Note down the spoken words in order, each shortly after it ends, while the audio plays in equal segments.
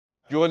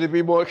you want to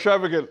be more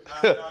extravagant?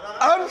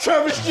 I'm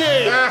Travis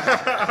J.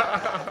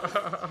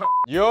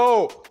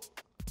 Yo,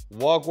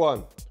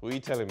 Wagwan, what are you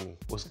telling me?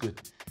 What's good?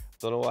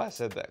 Don't know why I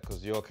said that,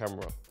 because your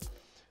camera.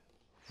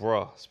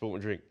 Bruh, spill my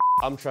drink.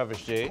 I'm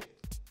Travis J.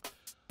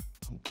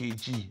 I'm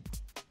KG.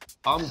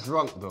 I'm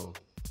drunk though.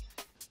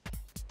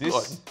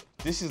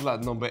 This is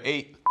like number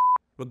 8.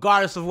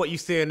 Regardless of what you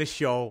say in the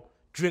show,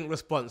 drink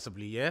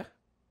responsibly, yeah?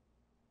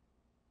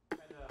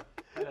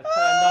 Hella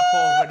turned up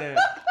over there.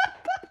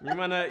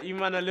 You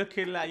man are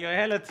looking like you're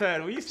hella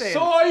turned. What you saying?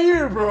 So are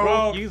you,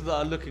 bro. You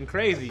are looking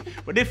crazy.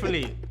 But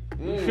definitely,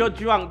 if you're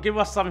drunk, give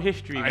us some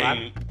history,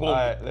 man.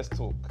 Alright, let's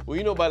talk. What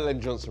you know about Len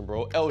Johnson,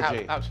 bro?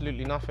 LJ.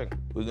 Absolutely nothing.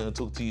 We're gonna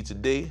talk to you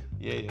today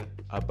Yeah.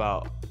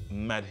 about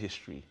mad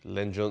history.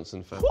 Len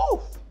Johnson, fam.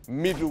 Woo!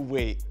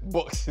 Middleweight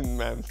boxing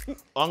man.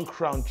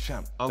 Uncrowned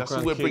champ. That's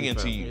Uncrowned who we're king, bringing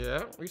fam. to you. Yeah?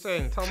 What you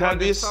saying? Tell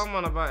Travis.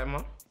 man about it,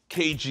 man.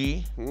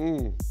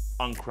 KG,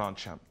 uncrowned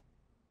champ.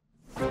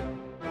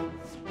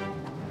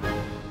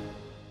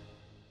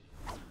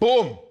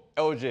 Boom!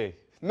 LJ.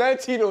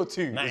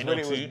 1902 is when he was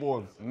 1902.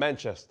 born.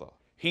 Manchester.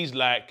 He's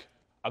like,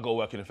 I go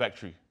work in a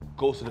factory.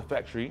 Goes to the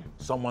factory,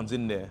 someone's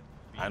in there,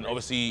 and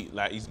obviously,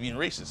 like, he's being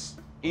racist.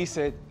 He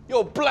said,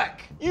 you're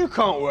black. You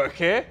can't work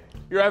here.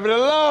 You're having a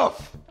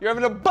laugh. You're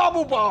having a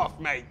bubble bath,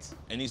 mate.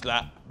 And he's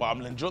like, but I'm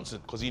Len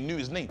Johnson, because he knew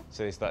his name.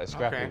 So he started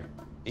scrapping. Okay.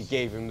 He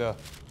gave him the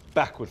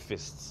backward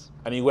fists.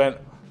 And he went,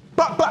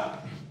 back,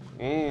 back,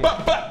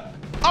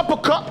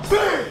 uppercut,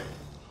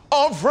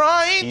 all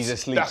right. He's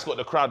asleep. That's what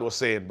the crowd was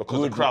saying,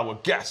 because the crowd were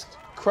gassed.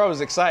 Crowd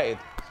was excited.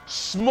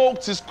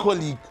 Smoked his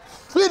colleague,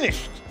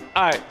 finished.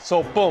 All right,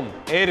 so boom,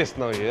 hear this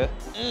now, yeah?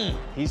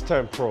 He's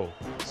turned pro.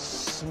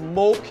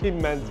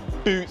 Smoking man's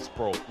boots,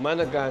 bro. Man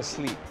are going to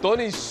sleep.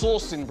 Donnie's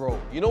sourcing, bro.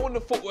 You know when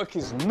the footwork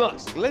is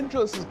nuts? Len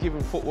Johnson's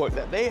giving footwork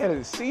that they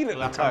hadn't seen at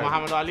Like the time.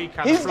 Muhammad Ali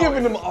kind He's of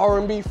giving them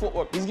R&B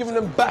footwork. He's giving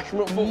them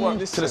bashment footwork.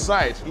 To the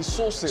side. He's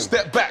sourcing.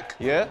 Step back.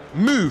 Yeah?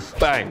 Move.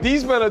 Bang.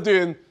 These men are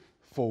doing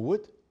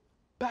forward,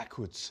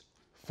 backwards,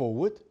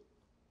 forward,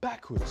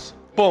 backwards.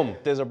 Boom.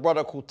 There's a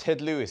brother called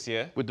Ted Lewis,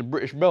 yeah? With the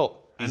British belt.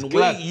 He's And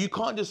glad. wait, you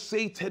can't just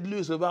say Ted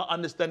Lewis without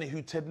understanding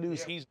who Ted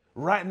Lewis is.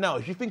 Right now,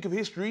 if you think of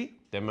history,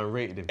 Them man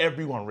rated him.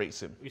 everyone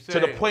rates him. say- To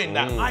the point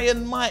that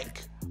Iron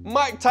Mike,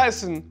 Mike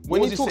Tyson,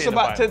 when was he he talks saying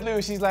about about Ted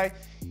Lewis, he's like,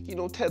 you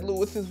know, Ted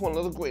Lewis is one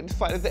of the greatest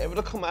fighters that ever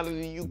to come out of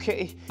the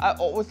UK. I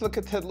always look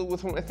at Ted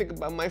Lewis when I think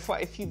about my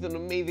fight. He's an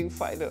amazing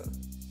fighter.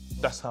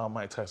 that's how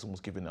Mike Tyson was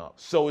giving it up.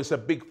 So it's a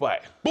big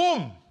fight.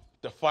 Boom!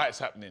 The fight's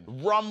happening.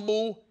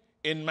 Rumble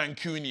in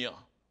Mancunia.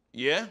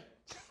 Yeah?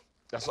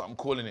 That's what I'm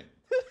calling it.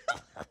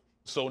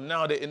 So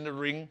now they're in the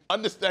ring.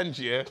 Understand,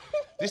 yeah?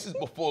 This is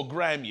before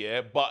Grime,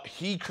 yeah? But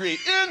he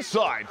created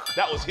inside.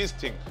 That was his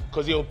thing.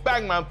 Because he'll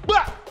bang man,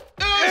 back,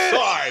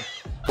 inside,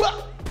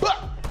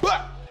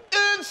 back,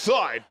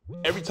 inside.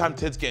 Every time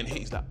Ted's getting hit,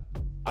 he's like,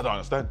 I don't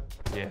understand.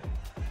 Yeah.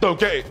 Don't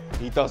get it.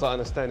 He doesn't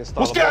understand his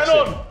style What's of going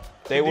boxing. on?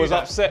 They was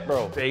upset,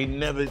 bro. They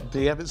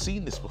haven't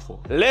seen this before.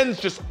 Len's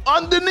just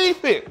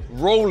underneath it.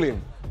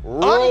 Rolling.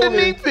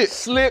 Underneath it.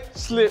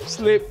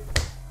 Slip.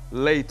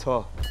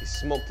 Later, he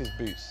smoked his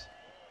boots.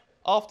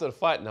 After the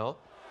fight now,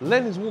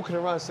 Len is walking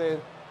around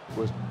saying,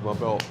 where's my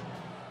belt?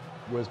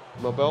 Where's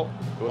my belt?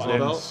 Where's my Then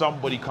belt?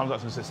 somebody comes up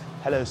to him and says,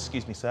 hello,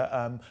 excuse me,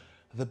 sir.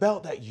 The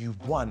belt that you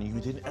won, you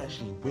didn't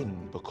actually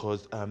win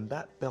because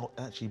that belt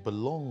actually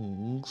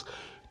belongs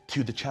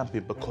to the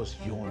champion because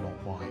you're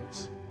not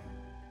white.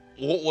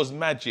 What was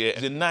mad, yeah,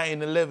 in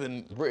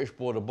 1911, The British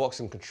Board of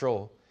Boxing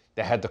Control,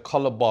 they had the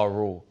colour bar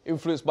rule,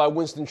 influenced by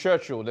Winston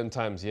Churchill them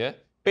times, yeah?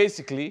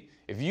 Basically,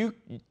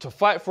 to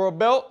fight for a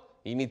belt,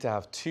 you need to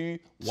have two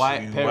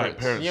white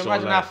parents. Can you So,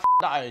 imagine like, how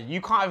that is?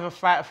 You can't even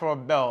fight for a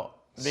belt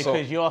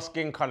because your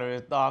skin colour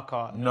is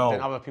darker than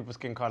other people's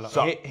skin colour.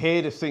 So-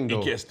 Hear the thing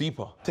though. it gets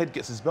deeper. Ted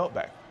gets his belt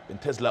back.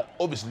 And Ted's like,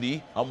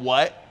 obviously, I'm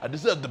white, I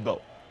deserve the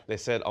belt. They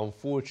said,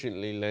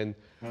 unfortunately, Len,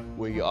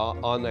 we are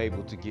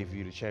unable to give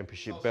you the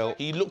championship belt.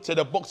 He looked at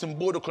the boxing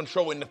board of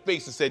control in the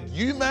face and said,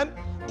 you man,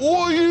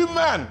 all you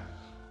man,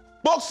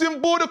 boxing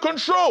board of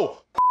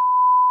control.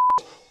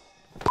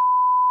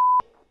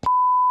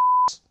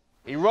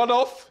 He run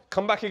off,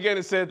 come back again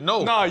and said,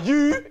 No. Nah,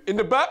 you in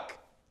the back,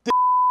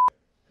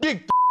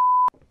 Big.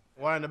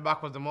 One in the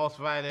back was the most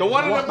violent. the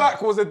one in the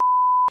back was a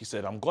He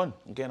said, I'm gone,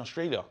 I'm getting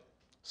Australia.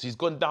 So he's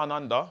gone down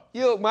under.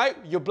 Yo, mate,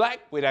 you're black,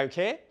 we don't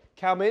care.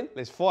 Come in,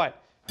 let's fight.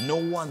 No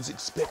one's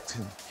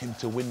expecting him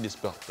to win this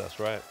belt. That's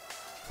right.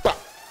 But,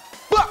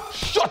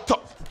 shut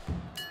up.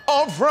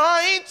 All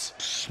right.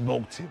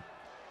 Smoked him.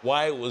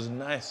 Why it was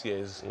nice, yeah,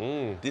 is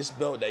this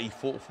belt that he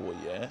fought for,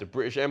 yeah? The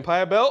British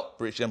Empire belt,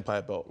 British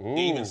Empire belt. It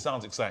even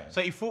sounds exciting.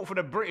 So he fought for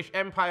the British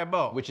Empire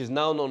belt. which is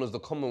now known as the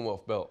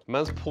Commonwealth belt.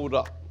 Man's pulled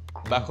up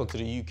back onto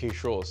the UK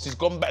shores. He's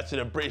gone back to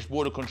the British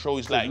border control.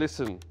 He's like,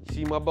 Listen, you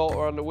see my belt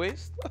around the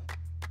waist?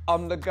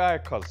 I'm the guy,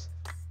 cuz.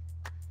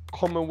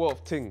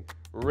 Commonwealth thing,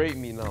 rate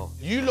me now.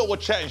 you lot were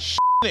chatting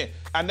shit,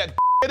 and that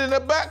in the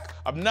back,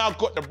 I've now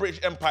got the British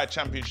Empire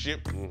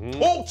Championship.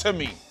 Talk to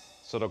me.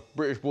 So the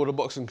British Board of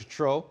Boxing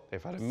Control,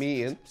 they've had a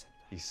meeting.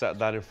 He sat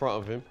down in front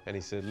of him and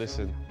he said,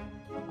 listen,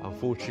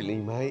 unfortunately,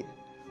 mate,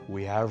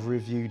 we have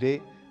reviewed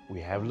it, we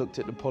have looked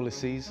at the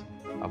policies.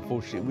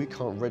 Unfortunately, we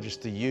can't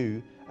register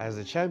you as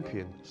a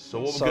champion.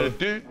 So what we're gonna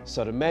do?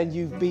 So the man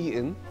you've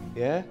beaten,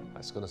 yeah,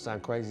 that's gonna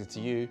sound crazy to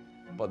you,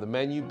 but the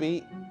man you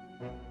beat,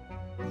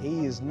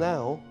 he is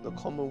now the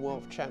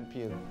Commonwealth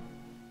champion.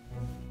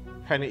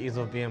 Penalties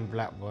of being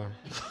black, boy.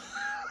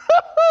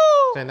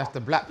 Saying that's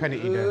the black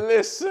penalty there.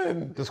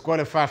 Listen.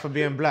 Disqualified for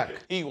being black.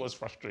 He was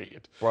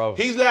frustrated. Bro.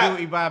 He's like,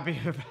 Guilty by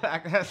being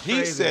black, that's he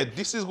crazy. said,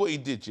 this is what he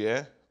did,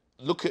 yeah?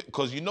 Look at,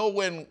 because you know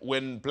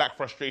when black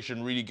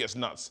frustration really gets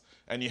nuts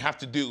and you have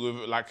to do it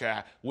with like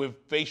with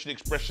facial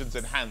expressions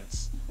and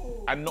hands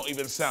and not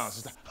even sounds.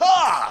 It's like,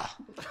 ha!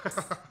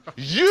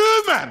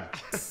 You, man!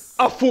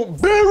 I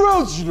fought bare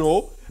rounds, you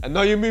know, and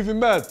now you're moving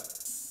mad.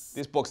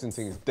 This boxing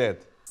thing is dead.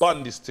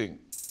 Bun this thing.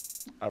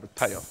 I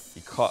retire.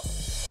 He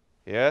cut.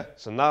 Yeah?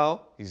 So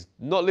now he's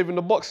not living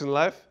the boxing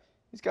life,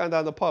 he's going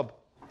down the pub.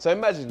 So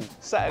imagine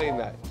Saturday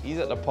night, he's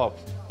at the pub.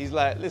 He's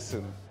like,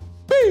 listen,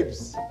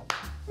 babes,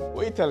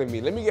 what are you telling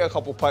me? Let me get a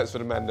couple pints for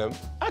the man them.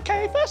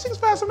 Okay, first things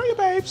first, I know your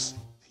babes.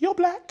 You're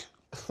black.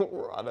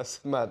 Right,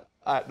 that's mad.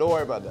 All right, don't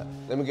worry about that.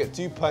 Let me get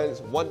 2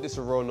 pints, 1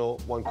 Disaronno,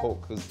 1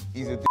 Coke, because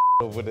he's a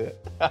over there.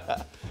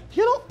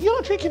 You're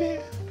not drinking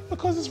it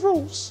because it's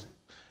rules.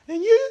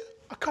 And you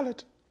are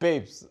coloured.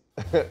 Babes,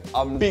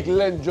 I'm Big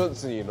Len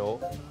Johnson, you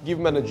know. Give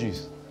man a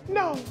juice.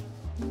 No.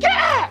 Get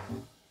out!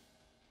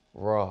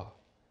 Raw.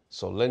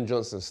 So Len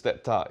Johnson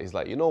stepped out. He's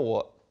like, you know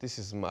what? This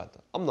is mad.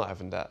 I'm not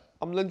having that.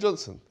 I'm Len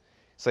Johnson.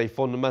 So he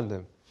phoned the man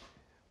then.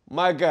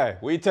 My guy,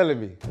 what are you telling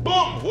me?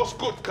 Boom! What's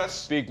good,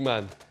 cuz? Big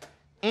man.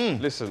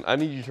 Listen, I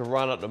need you to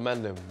round up the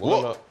man then.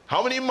 What?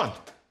 How many man?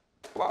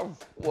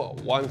 What,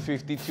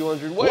 150,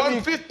 200? Whatever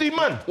 150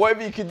 man?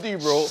 Whatever you can do,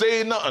 bro.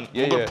 Say nothing.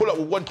 Yeah, We're gonna yeah. pull up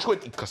with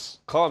 120, cuz.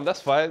 Calm,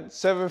 that's fine.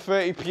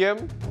 7:30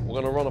 p.m.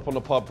 We're gonna run up on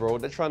the pub, bro.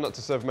 They're trying not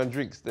to serve man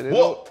drinks.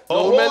 What? A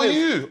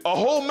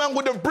whole man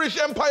with a British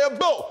Empire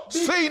belt?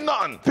 Say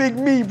nothing. Big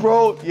me,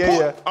 bro.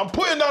 Yeah. I'm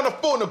putting down the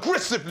phone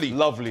aggressively.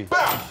 Lovely.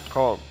 Bam!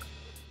 Calm.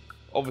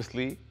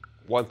 Obviously,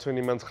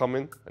 120 man's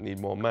coming. I need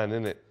more man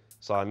in it.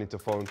 So I need to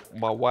phone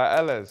my white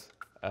allies.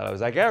 Hello,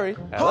 is that Gary?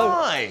 Hello.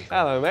 Hi.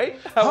 Hello, mate.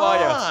 How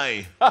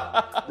are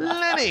Hi.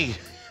 Lenny. you?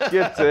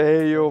 Good to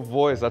hear your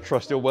voice. I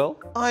trust you're well.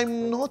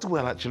 I'm not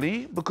well,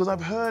 actually, because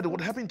I've heard what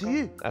happened to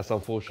you. That's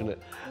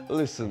unfortunate.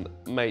 Listen,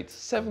 mate,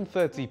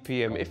 7:30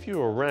 p.m. If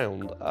you're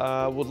around,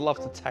 I would love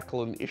to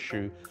tackle an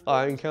issue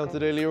I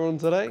encountered earlier on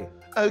today.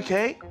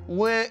 Okay,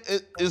 where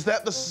is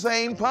that the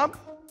same pub?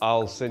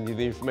 I'll send you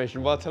the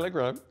information via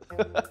Telegram.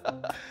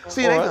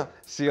 See you All later. right.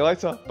 See you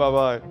later.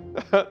 Bye-bye.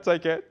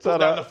 Take care. Put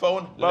down the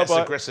phone, less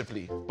Bye-bye.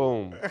 aggressively.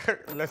 Boom.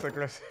 Less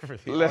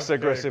aggressively. Less Okay,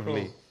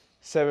 aggressively.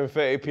 cool.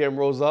 7:30 p.m.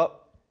 rolls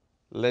up.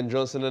 Len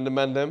Johnson and the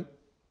man them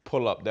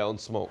pull up. They're on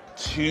smoke.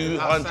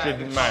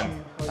 200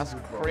 man. That's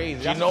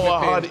crazy. Do you know how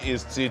hard it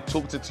is to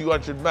talk to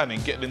 200 man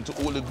and get them to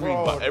all agree?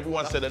 Bro. But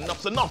everyone said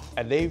enough's enough.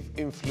 And they've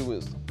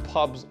influenced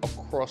pubs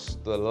across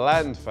the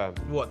land, fam.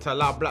 What, to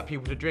allow black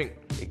people to drink?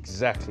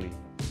 Exactly.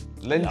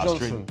 Len Yeah,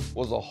 Johnson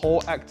was a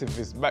whole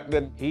activist back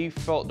then. He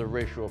felt the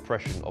racial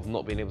oppression of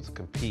not being able to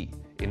compete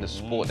in the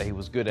sport that he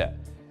was good at,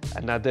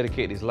 and now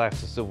dedicated his life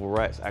to civil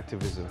rights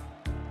activism.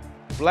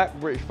 Black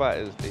British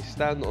fighters, they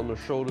stand on the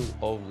shoulders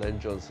of Len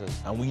Johnson.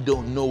 And we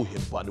don't know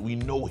him, but we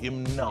know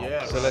him now.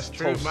 Yeah, So let's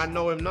true. toast. Man,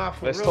 know him now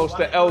for Let's real. toast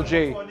the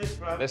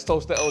LJ. Let's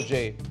toast the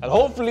LJ. And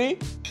hopefully,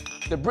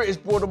 the British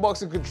Board of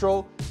Boxing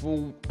Control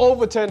will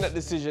overturn that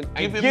decision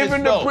and give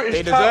him the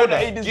British title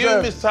that he deserves. Give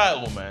him his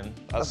title, man.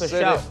 I That's a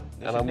said shout. it,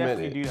 They and should I meant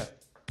definitely it. do that.